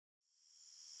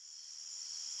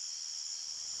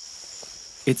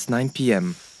It's 9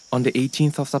 p.m. on the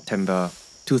 18th of September,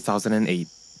 2008.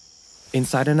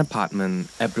 Inside an apartment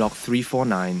at Block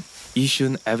 349,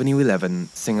 Yishun Avenue 11,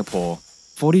 Singapore,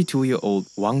 42-year-old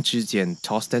Wang Jian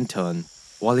tossed and turned,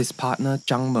 while his partner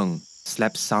Zhang Meng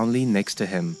slept soundly next to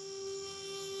him.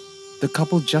 The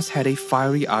couple just had a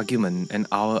fiery argument an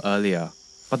hour earlier,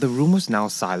 but the room was now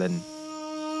silent.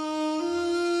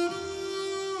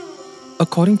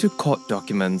 According to court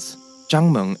documents,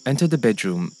 Zhang Meng entered the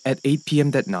bedroom at 8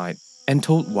 p.m. that night and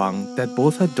told Wang that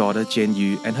both her daughter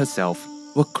Jian and herself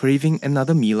were craving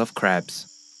another meal of crabs.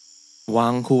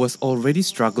 Wang, who was already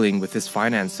struggling with his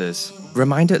finances,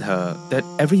 reminded her that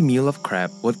every meal of crab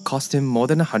would cost him more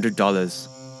than $100.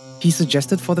 He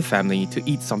suggested for the family to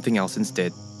eat something else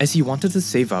instead, as he wanted to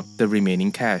save up the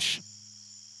remaining cash.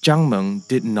 Zhang Meng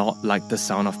did not like the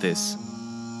sound of this.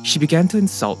 She began to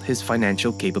insult his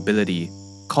financial capability,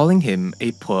 calling him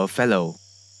a poor fellow.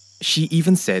 She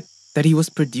even said that he was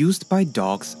produced by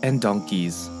dogs and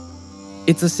donkeys.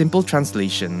 It's a simple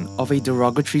translation of a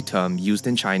derogatory term used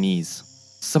in Chinese.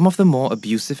 Some of the more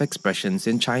abusive expressions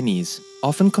in Chinese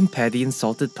often compare the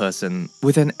insulted person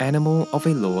with an animal of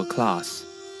a lower class.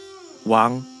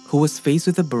 Wang, who was faced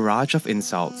with a barrage of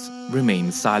insults,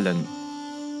 remained silent.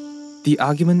 The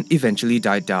argument eventually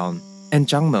died down, and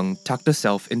Zhang Meng tucked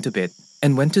herself into bed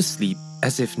and went to sleep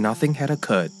as if nothing had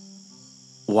occurred.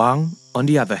 Wang, on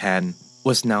the other hand,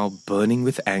 was now burning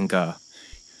with anger.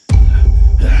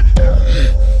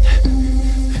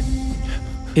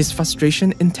 His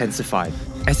frustration intensified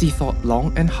as he thought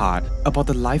long and hard about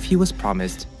the life he was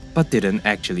promised but didn't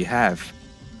actually have.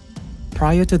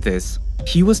 Prior to this,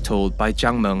 he was told by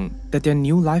Zhang Meng that their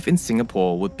new life in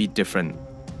Singapore would be different.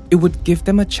 It would give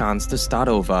them a chance to start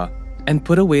over and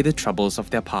put away the troubles of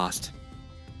their past.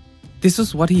 This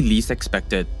was what he least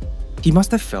expected. He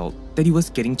must have felt that he was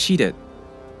getting cheated.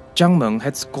 Zhang Meng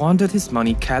had squandered his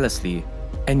money carelessly,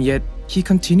 and yet he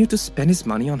continued to spend his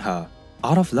money on her,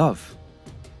 out of love.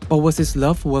 But was his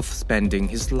love worth spending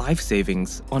his life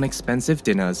savings on expensive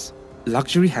dinners,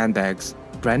 luxury handbags,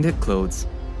 branded clothes,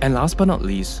 and last but not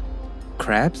least,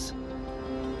 crabs?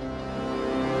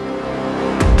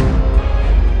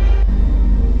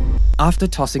 After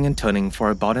tossing and turning for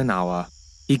about an hour,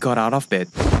 he got out of bed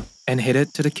and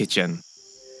headed to the kitchen.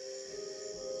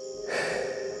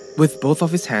 With both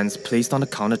of his hands placed on the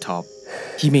countertop,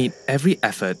 he made every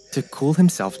effort to cool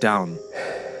himself down.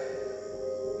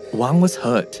 Wang was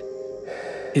hurt.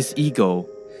 His ego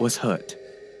was hurt.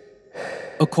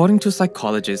 According to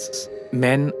psychologists,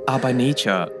 men are by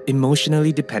nature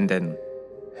emotionally dependent.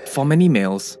 For many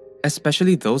males,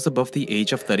 especially those above the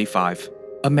age of 35,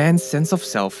 a man's sense of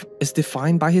self is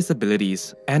defined by his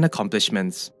abilities and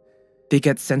accomplishments. They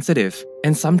get sensitive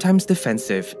and sometimes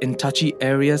defensive in touchy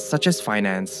areas such as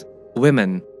finance,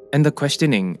 women, and the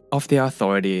questioning of their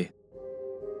authority.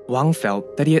 Wang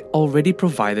felt that he had already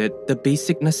provided the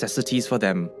basic necessities for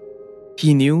them.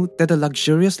 He knew that the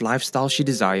luxurious lifestyle she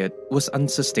desired was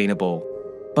unsustainable,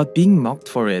 but being mocked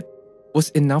for it was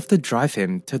enough to drive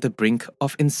him to the brink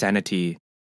of insanity.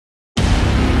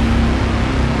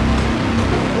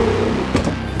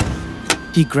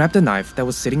 He grabbed a knife that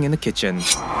was sitting in the kitchen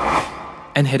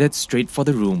and headed straight for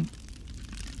the room.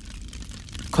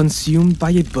 Consumed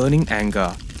by a burning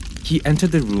anger, he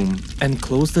entered the room and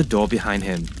closed the door behind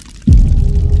him.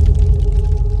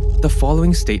 The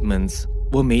following statements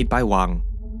were made by Wang.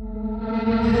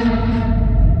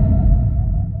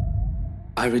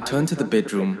 I returned to the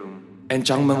bedroom and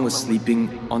Zhang Meng was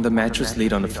sleeping on the mattress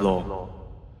laid on the floor.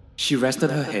 She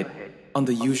rested her head on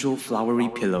the usual flowery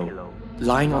pillow,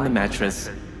 lying on the mattress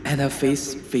and her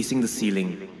face facing the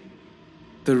ceiling.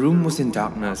 The room was in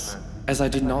darkness as I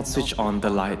did not switch on the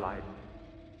light.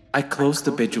 I closed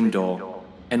the bedroom door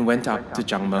and went up to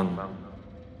Zhang Meng.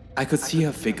 I could see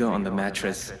her figure on the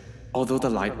mattress, although the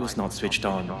light was not switched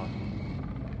on.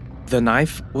 The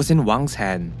knife was in Wang's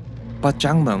hand, but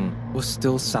Zhang Meng was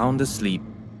still sound asleep.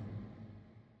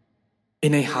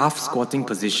 In a half-squatting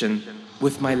position,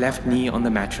 with my left knee on the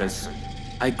mattress,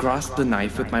 I grasped the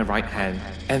knife with my right hand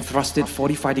and thrust it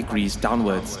 45 degrees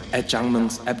downwards at Zhang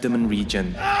Meng's abdomen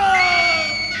region.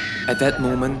 At that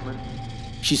moment,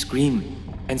 she screamed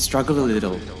and struggled a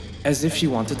little, as if she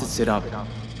wanted to sit up.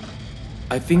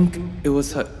 I think it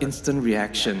was her instant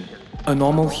reaction, a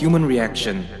normal human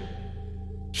reaction.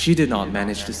 She did not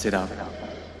manage to sit up.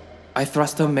 I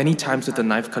thrust her many times with the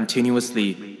knife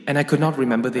continuously, and I could not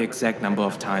remember the exact number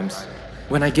of times.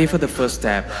 When I gave her the first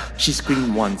stab, she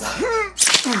screamed once,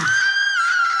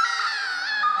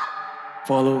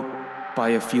 followed by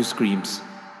a few screams.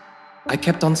 I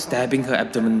kept on stabbing her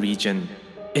abdomen region.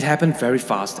 It happened very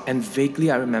fast, and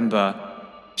vaguely I remember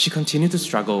she continued to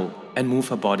struggle and move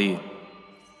her body.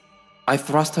 I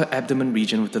thrust her abdomen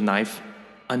region with the knife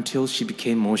until she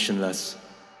became motionless.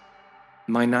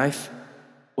 My knife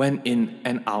went in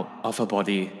and out of her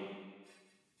body.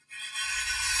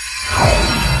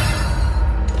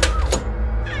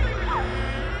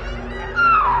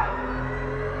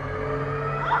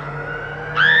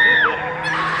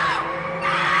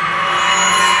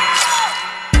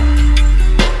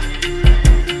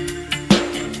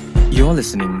 You're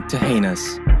listening to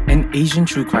Heinous, an Asian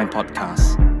true crime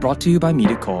podcast brought to you by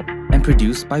MediaCorp and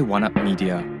produced by One Up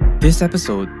Media. This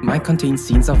episode might contain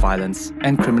scenes of violence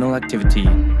and criminal activity.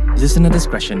 Listener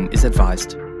discretion is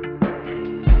advised.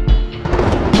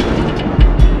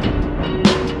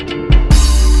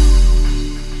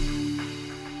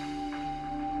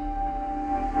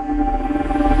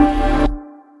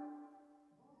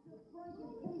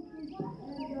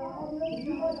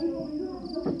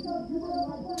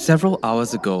 Several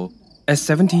hours ago, as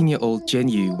 17-year-old Jian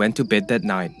Yu went to bed that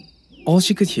night, all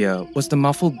she could hear was the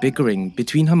muffled bickering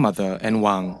between her mother and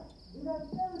Wang.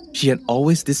 She had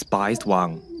always despised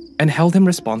Wang and held him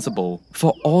responsible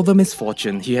for all the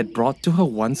misfortune he had brought to her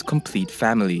once complete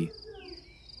family.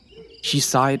 She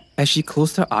sighed as she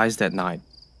closed her eyes that night,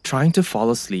 trying to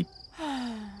fall asleep.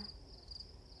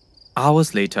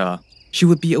 Hours later, she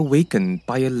would be awakened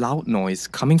by a loud noise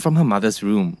coming from her mother's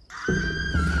room.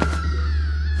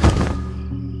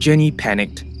 Jenny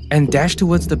panicked and dashed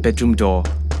towards the bedroom door.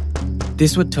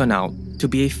 This would turn out to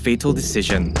be a fatal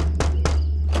decision.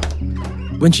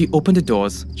 When she opened the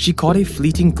doors, she caught a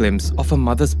fleeting glimpse of her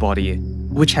mother's body,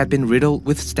 which had been riddled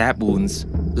with stab wounds,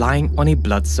 lying on a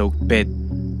blood-soaked bed.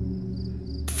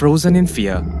 Frozen in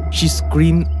fear, she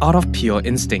screamed out of pure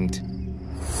instinct.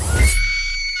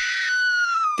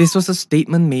 This was a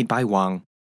statement made by Wang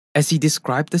as he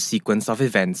described the sequence of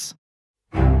events.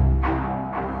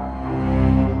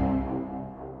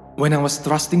 When I was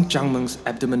thrusting Zhang Meng's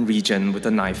abdomen region with a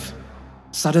knife,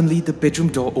 suddenly the bedroom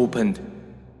door opened.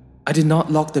 I did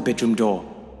not lock the bedroom door.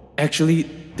 Actually,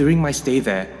 during my stay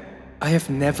there, I have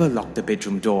never locked the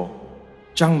bedroom door.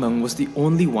 Zhang Meng was the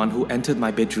only one who entered my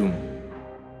bedroom.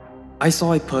 I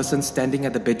saw a person standing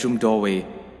at the bedroom doorway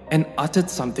and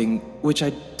uttered something which I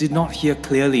did not hear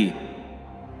clearly.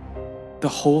 The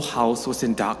whole house was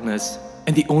in darkness,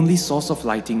 and the only source of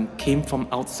lighting came from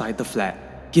outside the flat,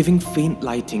 giving faint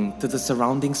lighting to the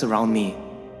surroundings around me.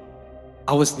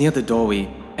 I was near the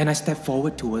doorway and I stepped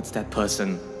forward towards that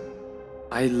person.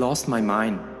 I lost my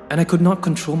mind and I could not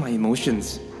control my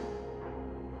emotions.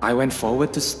 I went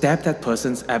forward to stab that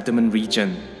person's abdomen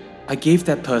region. I gave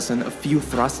that person a few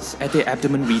thrusts at their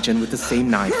abdomen region with the same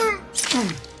knife.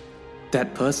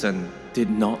 That person did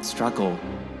not struggle.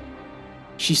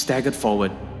 She staggered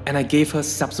forward and I gave her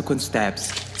subsequent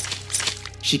stabs.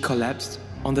 She collapsed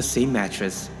on the same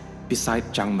mattress beside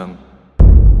Zhang Meng.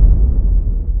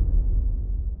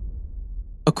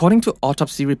 According to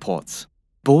autopsy reports,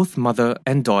 both mother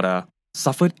and daughter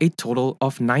suffered a total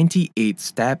of 98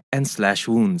 stab and slash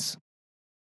wounds.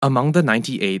 Among the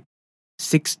 98,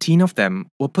 16 of them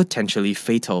were potentially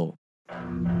fatal.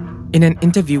 In an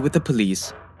interview with the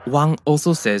police, Wang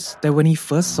also says that when he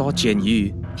first saw Jian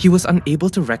Yu, he was unable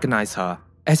to recognize her,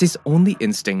 as his only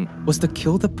instinct was to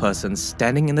kill the person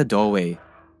standing in the doorway.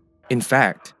 In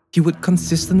fact, he would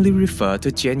consistently refer to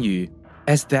Jian Yu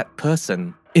as that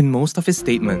person in most of his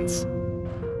statements.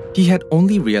 He had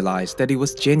only realized that it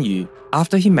was Jian Yu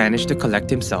after he managed to collect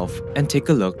himself and take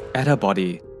a look at her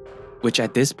body, which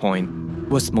at this point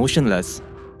was motionless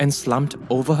and slumped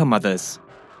over her mother's.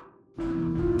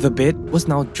 The bed was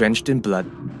now drenched in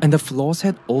blood and the floors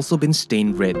had also been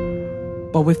stained red.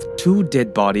 But with two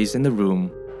dead bodies in the room,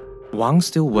 Wang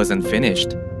still wasn't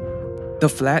finished. The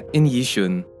flat in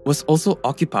Yishun was also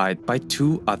occupied by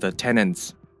two other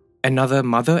tenants, another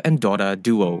mother and daughter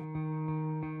duo.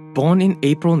 Born in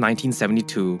April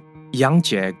 1972, Yang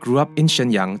Jie grew up in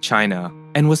Shenyang, China,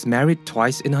 and was married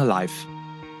twice in her life.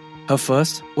 Her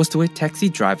first was to a taxi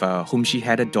driver whom she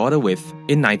had a daughter with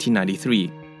in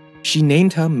 1993. She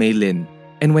named her Mei Lin,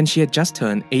 and when she had just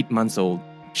turned 8 months old,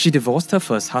 she divorced her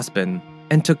first husband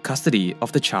and took custody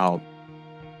of the child.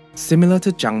 Similar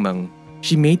to Zhang Meng,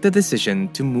 she made the decision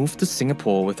to move to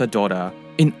Singapore with her daughter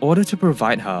in order to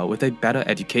provide her with a better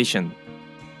education.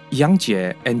 Yang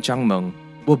Jie and Zhang Meng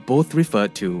were both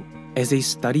referred to as a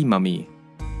study mummy.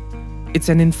 It's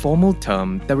an informal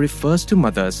term that refers to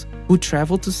mothers who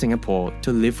travel to Singapore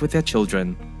to live with their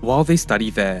children while they study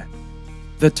there.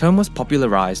 The term was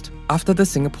popularized after the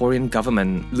Singaporean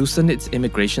government loosened its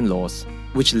immigration laws,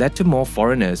 which led to more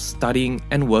foreigners studying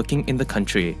and working in the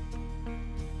country.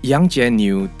 Yang Jie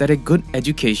knew that a good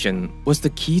education was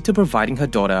the key to providing her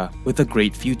daughter with a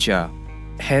great future,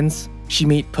 Hence, she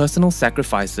made personal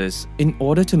sacrifices in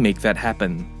order to make that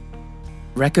happen.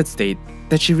 Records state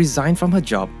that she resigned from her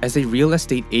job as a real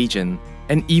estate agent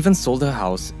and even sold her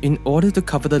house in order to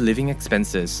cover the living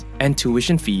expenses and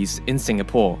tuition fees in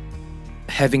Singapore.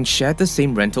 Having shared the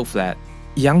same rental flat,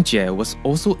 Yang Jie was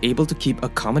also able to keep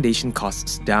accommodation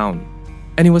costs down.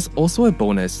 And it was also a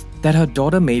bonus that her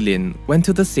daughter Mei Lin went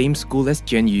to the same school as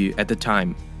Jian Yu at the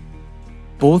time.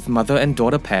 Both mother and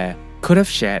daughter pair could have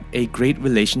shared a great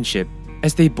relationship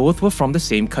as they both were from the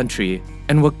same country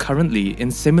and were currently in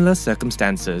similar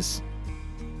circumstances.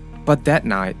 But that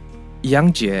night,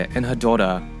 Yang Jie and her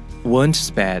daughter weren't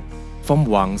spared from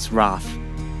Wang's wrath.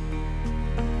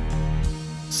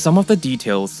 Some of the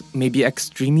details may be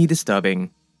extremely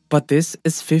disturbing, but this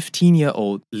is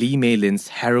 15-year-old Li Mei Lin's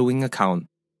harrowing account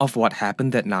of what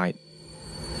happened that night.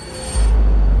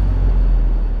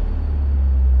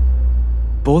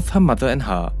 Both her mother and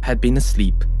her had been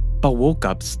asleep, but woke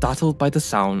up startled by the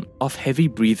sound of heavy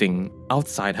breathing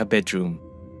outside her bedroom.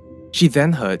 She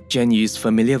then heard Jian Yu's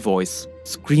familiar voice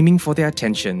screaming for their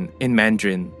attention in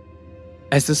Mandarin.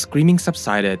 As the screaming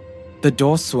subsided, the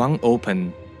door swung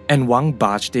open and Wang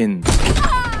barged in.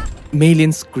 Mei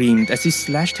Lin screamed as he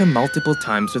slashed her multiple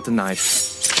times with the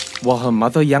knife, while her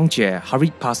mother Yang Jie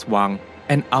hurried past Wang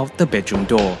and out the bedroom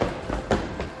door.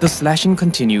 The slashing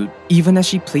continued even as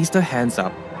she placed her hands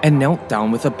up and knelt down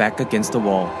with her back against the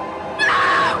wall.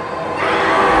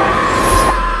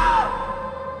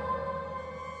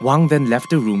 Wang then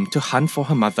left the room to hunt for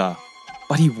her mother,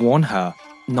 but he warned her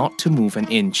not to move an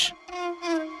inch.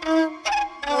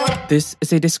 This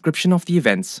is a description of the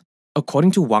events,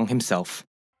 according to Wang himself.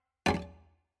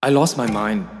 I lost my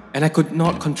mind and I could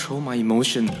not control my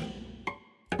emotion.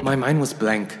 My mind was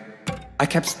blank. I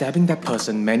kept stabbing that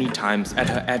person many times at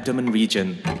her abdomen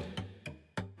region.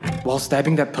 While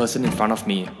stabbing that person in front of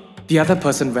me, the other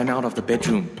person ran out of the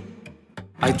bedroom.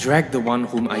 I dragged the one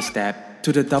whom I stabbed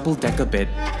to the double-decker bed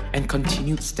and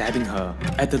continued stabbing her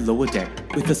at the lower deck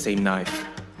with the same knife.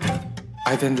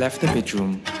 I then left the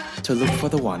bedroom to look for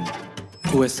the one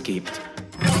who escaped.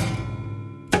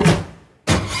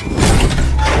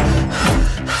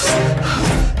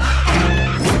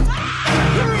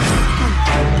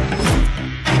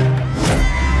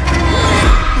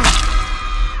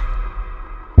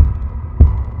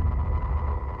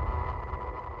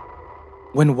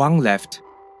 When Wang left,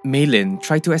 Mei Lin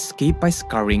tried to escape by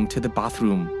scurrying to the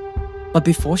bathroom. But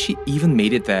before she even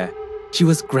made it there, she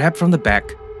was grabbed from the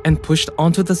back and pushed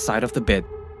onto the side of the bed.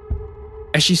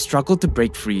 As she struggled to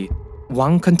break free,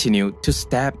 Wang continued to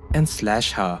stab and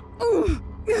slash her.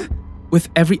 With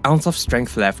every ounce of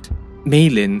strength left, Mei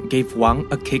Lin gave Wang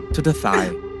a kick to the thigh,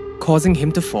 causing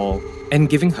him to fall and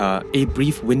giving her a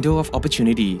brief window of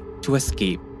opportunity to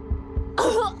escape.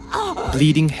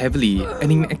 Bleeding heavily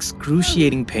and in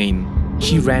excruciating pain,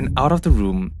 she ran out of the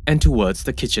room and towards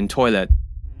the kitchen toilet.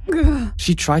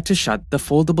 She tried to shut the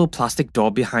foldable plastic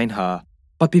door behind her,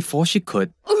 but before she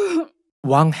could,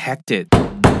 Wang hacked it,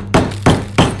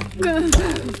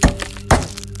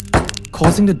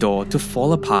 causing the door to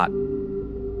fall apart.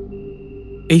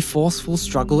 A forceful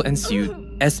struggle ensued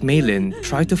as Mei Lin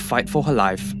tried to fight for her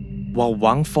life, while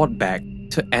Wang fought back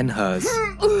to end hers.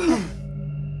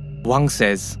 Wang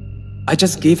says, I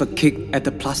just gave a kick at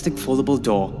the plastic foldable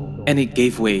door and it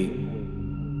gave way.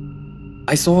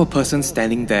 I saw a person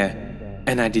standing there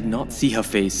and I did not see her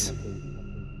face.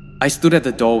 I stood at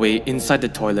the doorway inside the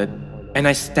toilet and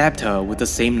I stabbed her with the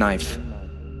same knife.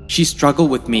 She struggled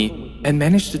with me and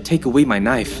managed to take away my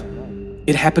knife.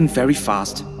 It happened very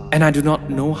fast and I do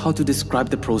not know how to describe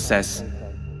the process.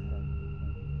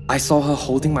 I saw her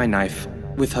holding my knife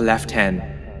with her left hand,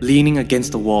 leaning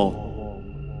against the wall.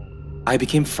 I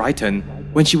became frightened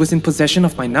when she was in possession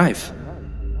of my knife.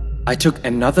 I took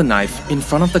another knife in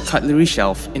front of the cutlery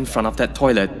shelf in front of that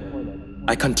toilet.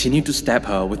 I continued to stab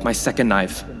her with my second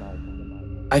knife.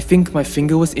 I think my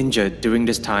finger was injured during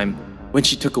this time when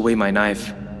she took away my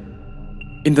knife.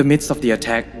 In the midst of the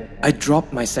attack, I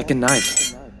dropped my second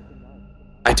knife.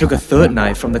 I took a third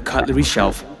knife from the cutlery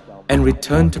shelf and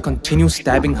returned to continue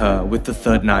stabbing her with the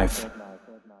third knife.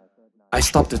 I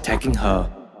stopped attacking her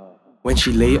when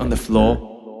she lay on the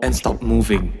floor and stopped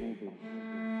moving.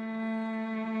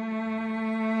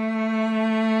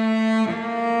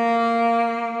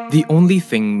 The only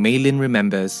thing Mei Lin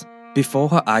remembers before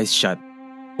her eyes shut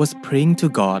was praying to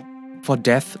God for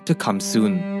death to come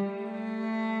soon.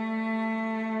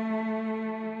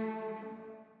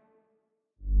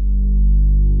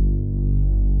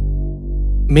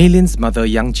 Mei Lin's mother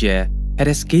Yang Jie had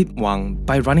escaped Wang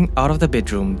by running out of the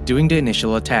bedroom during the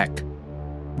initial attack.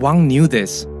 Wang knew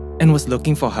this and was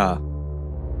looking for her.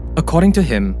 According to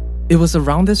him, It was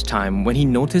around this time when he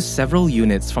noticed several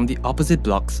units from the opposite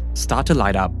blocks start to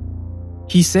light up.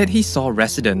 He said he saw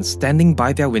residents standing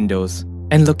by their windows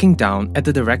and looking down at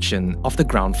the direction of the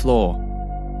ground floor.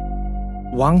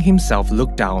 Wang himself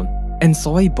looked down and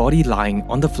saw a body lying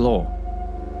on the floor.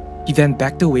 He then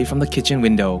backed away from the kitchen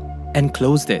window and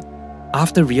closed it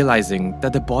after realizing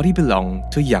that the body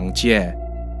belonged to Yang Jie.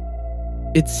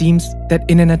 It seems that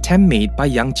in an attempt made by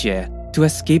Yang Jie to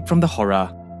escape from the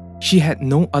horror, she had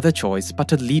no other choice but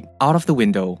to leap out of the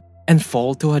window and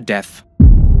fall to her death.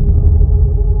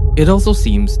 It also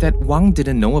seems that Wang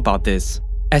didn't know about this,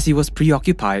 as he was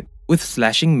preoccupied with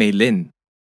slashing Mei Lin.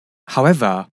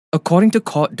 However, according to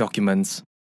court documents,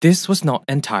 this was not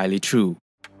entirely true.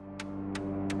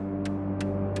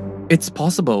 It's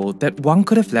possible that Wang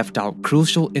could have left out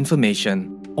crucial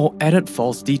information or added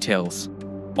false details,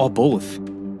 or both.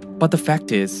 But the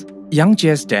fact is, Yang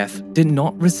Jie's death did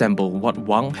not resemble what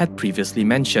Wang had previously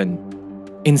mentioned.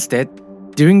 Instead,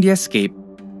 during the escape,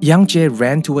 Yang Jie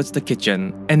ran towards the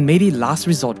kitchen and made a last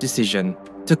resort decision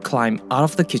to climb out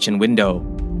of the kitchen window.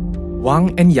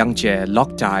 Wang and Yang Jie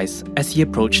locked eyes as he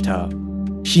approached her.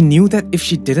 She knew that if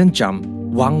she didn't jump,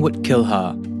 Wang would kill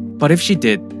her, but if she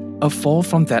did, a fall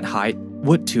from that height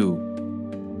would too.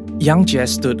 Yang Jie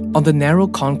stood on the narrow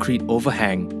concrete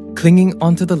overhang, clinging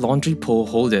onto the laundry pole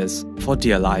holders for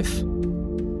dear life.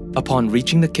 Upon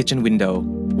reaching the kitchen window,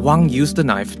 Wang used the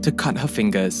knife to cut her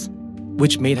fingers,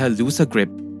 which made her lose her grip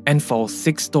and fall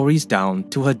 6 stories down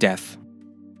to her death.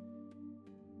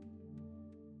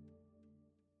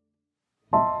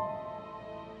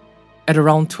 At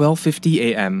around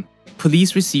 12:50 a.m.,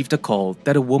 police received a call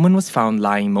that a woman was found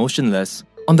lying motionless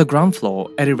on the ground floor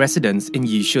at a residence in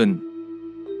Yishun.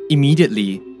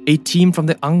 Immediately, a team from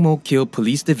the Ang Mo Kio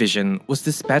Police Division was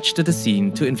dispatched to the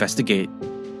scene to investigate.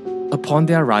 Upon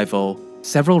their arrival,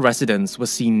 several residents were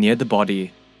seen near the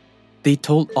body. They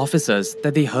told officers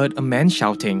that they heard a man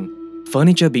shouting,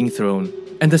 furniture being thrown,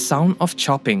 and the sound of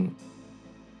chopping.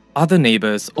 Other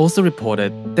neighbors also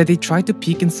reported that they tried to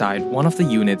peek inside one of the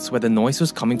units where the noise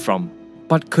was coming from,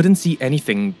 but couldn't see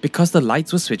anything because the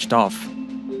lights were switched off.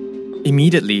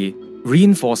 Immediately,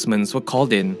 reinforcements were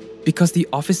called in because the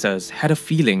officers had a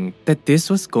feeling that this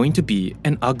was going to be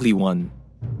an ugly one.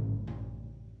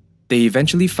 They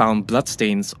eventually found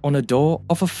bloodstains on a door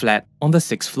of a flat on the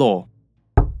 6th floor.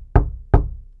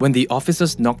 When the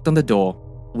officers knocked on the door,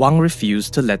 Wang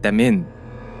refused to let them in.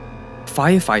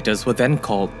 Firefighters were then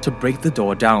called to break the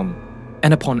door down,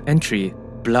 and upon entry,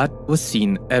 blood was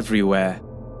seen everywhere.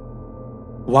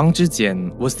 Wang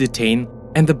Zhijian was detained,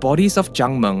 and the bodies of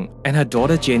Zhang Meng and her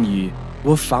daughter Jian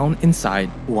were found inside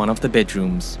one of the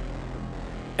bedrooms.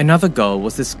 Another girl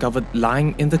was discovered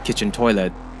lying in the kitchen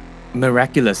toilet.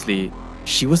 Miraculously,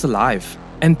 she was alive,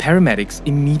 and paramedics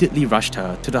immediately rushed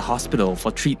her to the hospital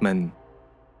for treatment.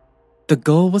 The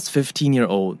girl was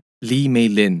 15-year-old Li Mei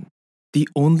Lin, the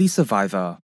only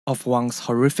survivor of Wang's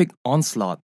horrific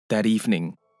onslaught that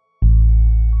evening.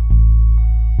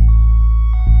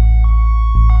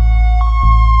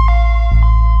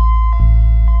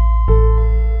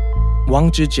 Wang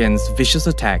Zhijian's vicious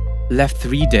attack left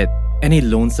 3 dead and a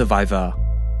lone survivor.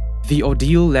 The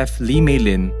ordeal left Li Mei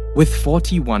Lin with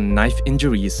 41 knife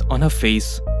injuries on her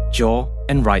face, jaw,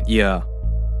 and right ear.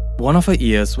 One of her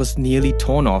ears was nearly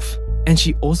torn off, and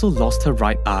she also lost her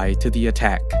right eye to the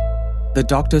attack. The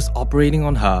doctors operating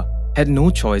on her had no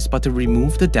choice but to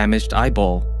remove the damaged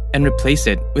eyeball and replace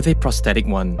it with a prosthetic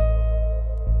one.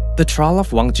 The trial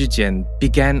of Wang Zhijian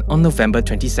began on November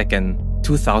 22,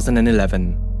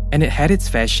 2011, and it had its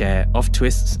fair share of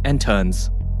twists and turns.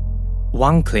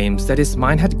 Wang claims that his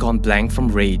mind had gone blank from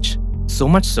rage, so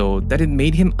much so that it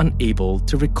made him unable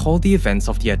to recall the events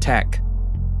of the attack.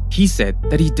 He said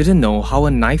that he didn't know how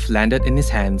a knife landed in his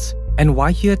hands and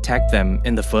why he attacked them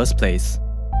in the first place.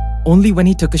 Only when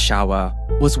he took a shower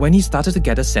was when he started to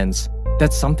get a sense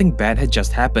that something bad had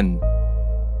just happened.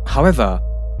 However,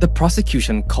 the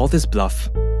prosecution called his bluff.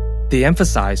 They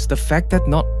emphasized the fact that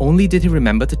not only did he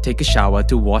remember to take a shower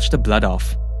to wash the blood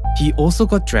off, he also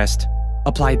got dressed,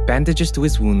 applied bandages to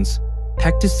his wounds,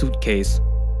 packed his suitcase,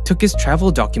 took his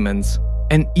travel documents,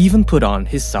 and even put on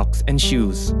his socks and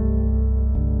shoes.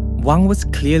 Wang was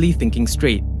clearly thinking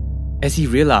straight, as he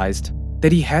realized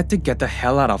that he had to get the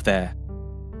hell out of there.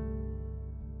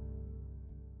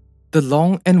 The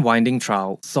long and winding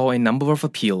trial saw a number of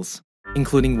appeals,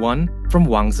 including one from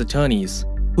Wang's attorneys,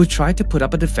 who tried to put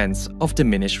up a defense of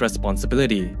diminished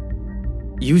responsibility.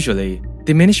 Usually,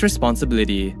 diminished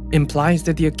responsibility implies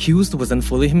that the accused wasn't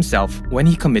fully himself when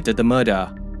he committed the murder.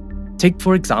 Take,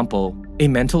 for example, a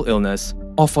mental illness,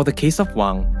 or for the case of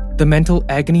Wang, the mental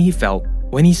agony he felt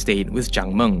when he stayed with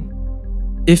Zhang Meng.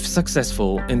 If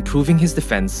successful in proving his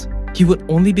defense, he would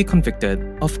only be convicted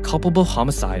of culpable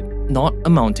homicide, not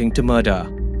amounting to murder.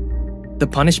 The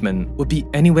punishment would be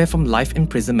anywhere from life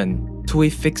imprisonment to a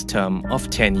fixed term of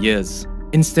 10 years,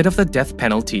 instead of the death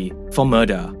penalty for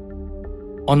murder.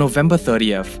 On November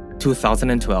 30th,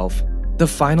 2012, the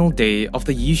final day of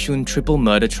the Yishun Triple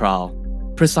Murder trial,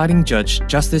 presiding Judge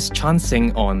Justice Chan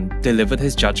Seng-on delivered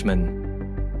his judgment.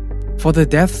 For the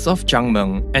deaths of Zhang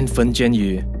Meng and Feng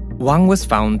Jianyu, Wang was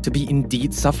found to be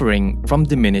indeed suffering from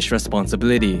diminished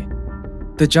responsibility.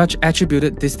 The judge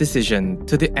attributed this decision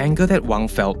to the anger that Wang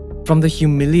felt from the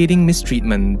humiliating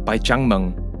mistreatment by Zhang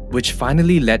Meng, which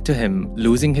finally led to him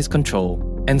losing his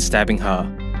control and stabbing her.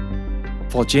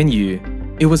 For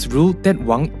Jianyu, it was ruled that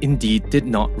Wang indeed did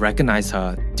not recognize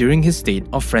her during his state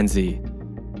of frenzy.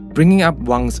 Bringing up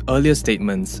Wang's earlier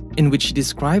statements in which he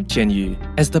described Jianyu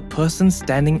as the person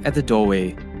standing at the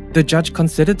doorway, the judge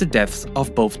considered the deaths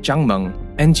of both Zhang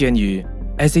Meng and Jianyu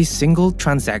as a single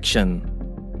transaction.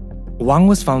 Wang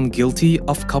was found guilty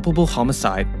of culpable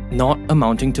homicide not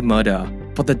amounting to murder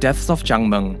for the deaths of Zhang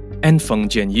Meng and Feng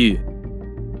Jianyu.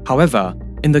 However,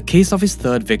 in the case of his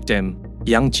third victim,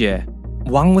 Yang Jie,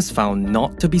 Wang was found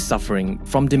not to be suffering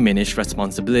from diminished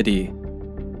responsibility.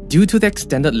 Due to the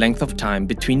extended length of time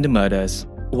between the murders,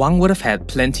 Wang would have had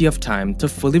plenty of time to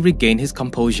fully regain his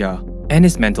composure and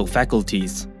his mental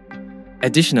faculties.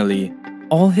 Additionally,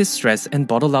 all his stress and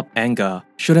bottled-up anger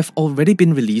should have already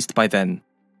been released by then.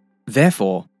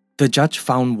 Therefore, the judge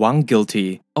found Wang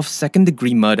guilty of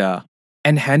second-degree murder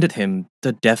and handed him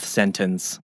the death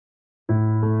sentence.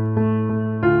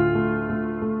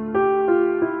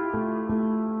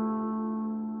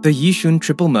 The Yishun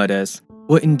Triple Murders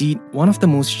were indeed one of the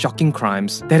most shocking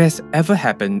crimes that has ever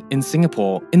happened in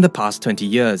Singapore in the past 20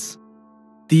 years.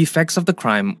 The effects of the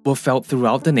crime were felt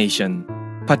throughout the nation,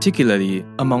 particularly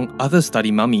among other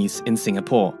study mummies in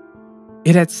Singapore.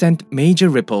 It had sent major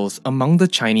ripples among the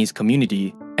Chinese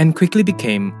community and quickly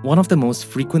became one of the most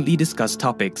frequently discussed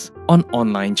topics on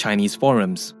online Chinese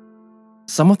forums.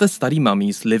 Some of the study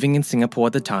mummies living in Singapore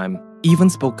at the time even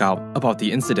spoke out about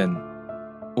the incident.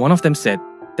 One of them said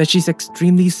that she's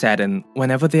extremely saddened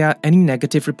whenever there are any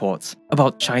negative reports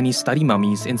about Chinese study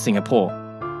mummies in Singapore.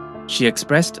 She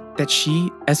expressed that she,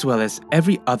 as well as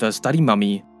every other study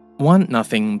mummy, want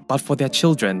nothing but for their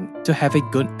children to have a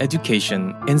good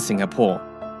education in Singapore.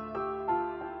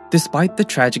 Despite the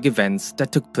tragic events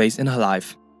that took place in her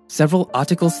life, several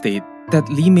articles state that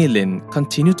Li Mei Lin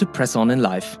continued to press on in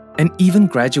life and even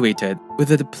graduated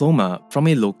with a diploma from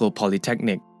a local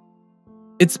polytechnic.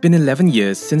 It's been 11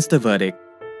 years since the verdict,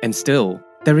 and still,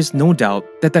 there is no doubt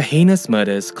that the heinous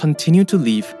murders continue to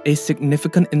leave a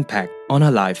significant impact on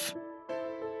her life.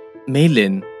 Mei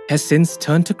Lin has since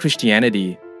turned to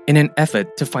Christianity in an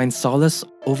effort to find solace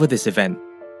over this event.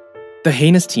 The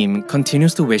heinous team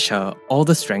continues to wish her all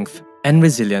the strength and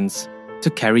resilience to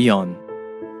carry on.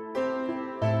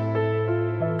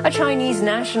 A Chinese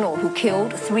national who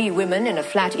killed 3 women in a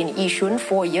flat in Yishun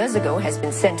 4 years ago has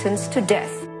been sentenced to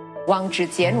death. Wang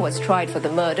Jian was tried for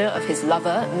the murder of his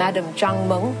lover, Madam Zhang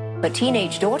Meng, her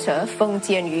teenage daughter, Feng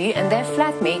Jianyu, and their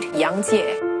flatmate, Yang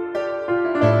Jie.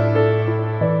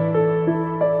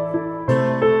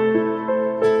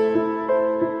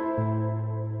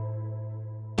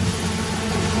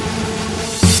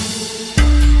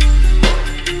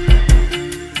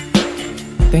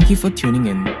 Thank you for tuning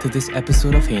in to this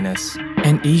episode of Heinous,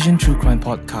 an Asian true crime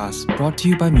podcast brought to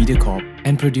you by MediaCorp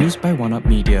and produced by One Up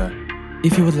Media.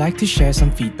 If you would like to share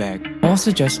some feedback or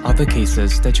suggest other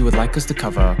cases that you would like us to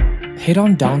cover, head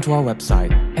on down to our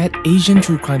website at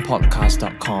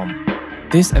asiantruecrimepodcast.com.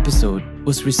 This episode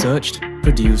was researched,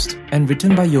 produced, and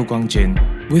written by Yo Guang Jin,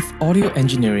 with audio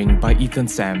engineering by Ethan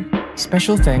Sam.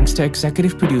 Special thanks to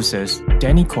executive producers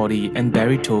Danny Cordy and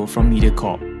Barry Toh from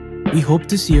MediaCorp. We hope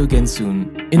to see you again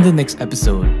soon in the next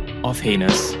episode of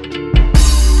Heinous.